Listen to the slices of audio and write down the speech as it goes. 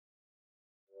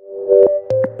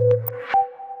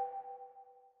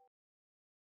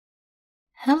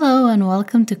Hello and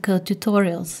welcome to Code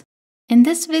Tutorials. In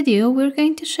this video, we're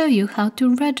going to show you how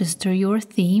to register your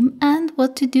theme and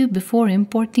what to do before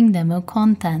importing demo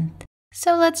content.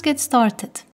 So let's get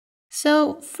started.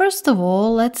 So first of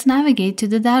all, let's navigate to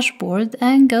the dashboard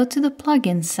and go to the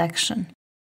Plugins section.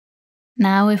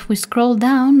 Now if we scroll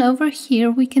down over here,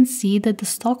 we can see that the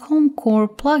Stockholm core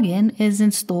plugin is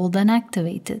installed and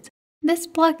activated. This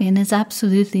plugin is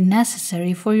absolutely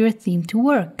necessary for your theme to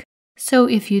work. So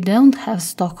if you don't have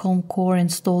Stockholm core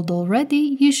installed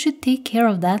already, you should take care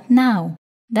of that now.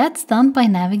 That's done by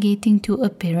navigating to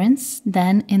Appearance,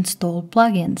 then Install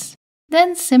Plugins.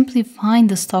 Then simply find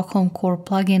the Stockholm core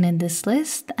plugin in this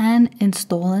list and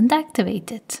install and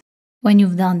activate it. When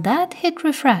you've done that, hit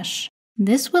refresh.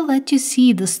 This will let you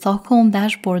see the Stockholm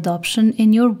dashboard option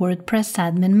in your WordPress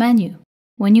admin menu.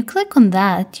 When you click on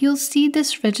that, you'll see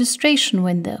this registration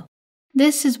window.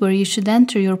 This is where you should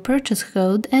enter your purchase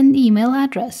code and email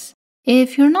address.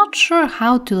 If you're not sure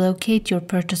how to locate your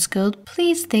purchase code,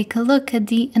 please take a look at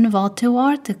the Envato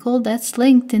article that's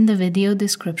linked in the video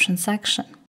description section.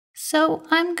 So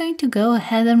I'm going to go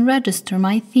ahead and register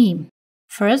my theme.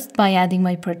 First by adding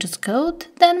my purchase code,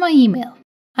 then my email.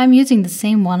 I'm using the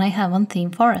same one I have on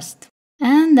ThemeForest.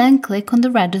 And then click on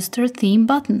the Register Theme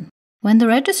button. When the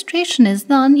registration is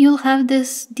done, you'll have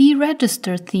this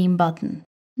Deregister Theme button.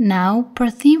 Now, per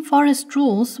ThemeForest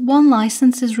rules, one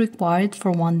license is required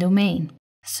for one domain.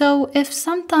 So, if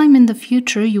sometime in the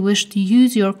future you wish to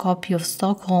use your copy of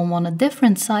Stockholm on a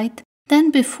different site,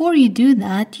 then before you do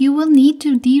that, you will need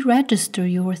to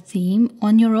deregister your theme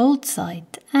on your old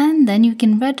site, and then you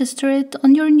can register it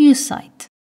on your new site.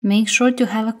 Make sure to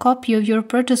have a copy of your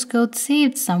purchase code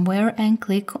saved somewhere and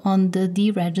click on the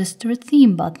Deregister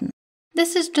Theme button.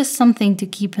 This is just something to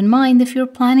keep in mind if you're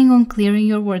planning on clearing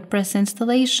your WordPress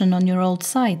installation on your old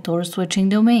site or switching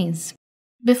domains.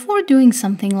 Before doing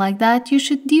something like that, you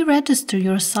should deregister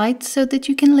your site so that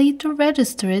you can later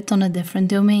register it on a different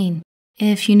domain.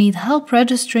 If you need help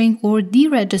registering or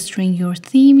deregistering your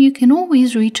theme, you can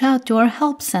always reach out to our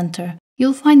help center.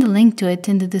 You'll find a link to it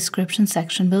in the description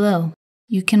section below.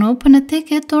 You can open a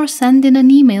ticket or send in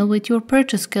an email with your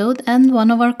purchase code and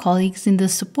one of our colleagues in the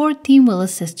support team will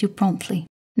assist you promptly.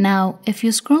 Now, if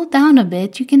you scroll down a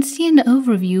bit, you can see an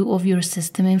overview of your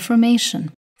system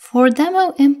information. For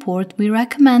demo import, we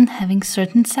recommend having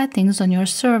certain settings on your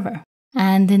server.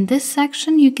 And in this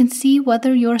section, you can see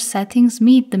whether your settings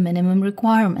meet the minimum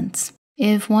requirements.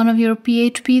 If one of your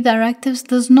PHP directives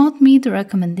does not meet the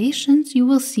recommendations, you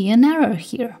will see an error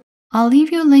here. I'll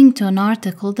leave you a link to an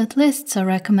article that lists our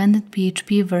recommended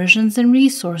PHP versions and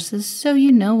resources so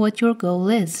you know what your goal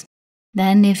is.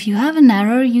 Then, if you have an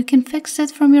error, you can fix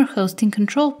it from your hosting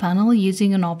control panel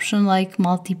using an option like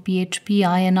Multi-PHP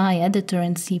INI editor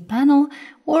in cPanel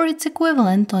or its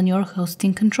equivalent on your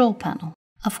hosting control panel.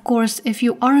 Of course, if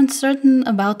you aren't certain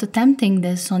about attempting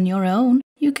this on your own,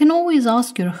 you can always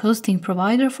ask your hosting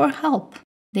provider for help.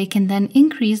 They can then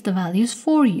increase the values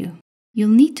for you. You'll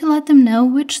need to let them know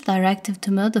which directive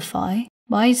to modify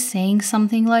by saying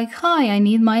something like, "Hi, I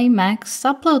need my max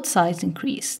upload size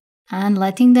increased," and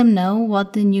letting them know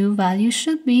what the new value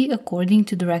should be according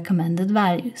to the recommended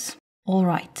values.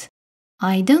 Alright,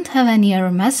 I don't have any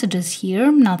error messages here,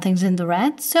 nothing's in the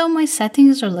red, so my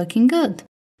settings are looking good,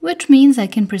 which means I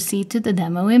can proceed to the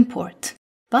demo import.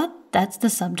 But that's the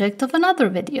subject of another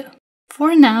video.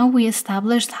 For now, we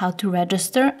established how to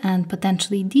register and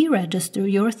potentially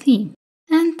deregister your theme,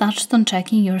 and touched on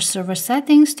checking your server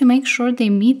settings to make sure they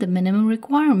meet the minimum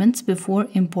requirements before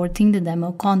importing the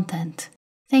demo content.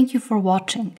 Thank you for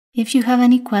watching. If you have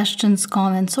any questions,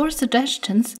 comments, or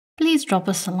suggestions, please drop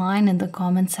us a line in the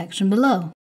comment section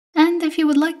below. And if you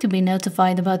would like to be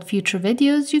notified about future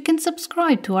videos, you can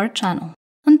subscribe to our channel.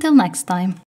 Until next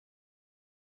time.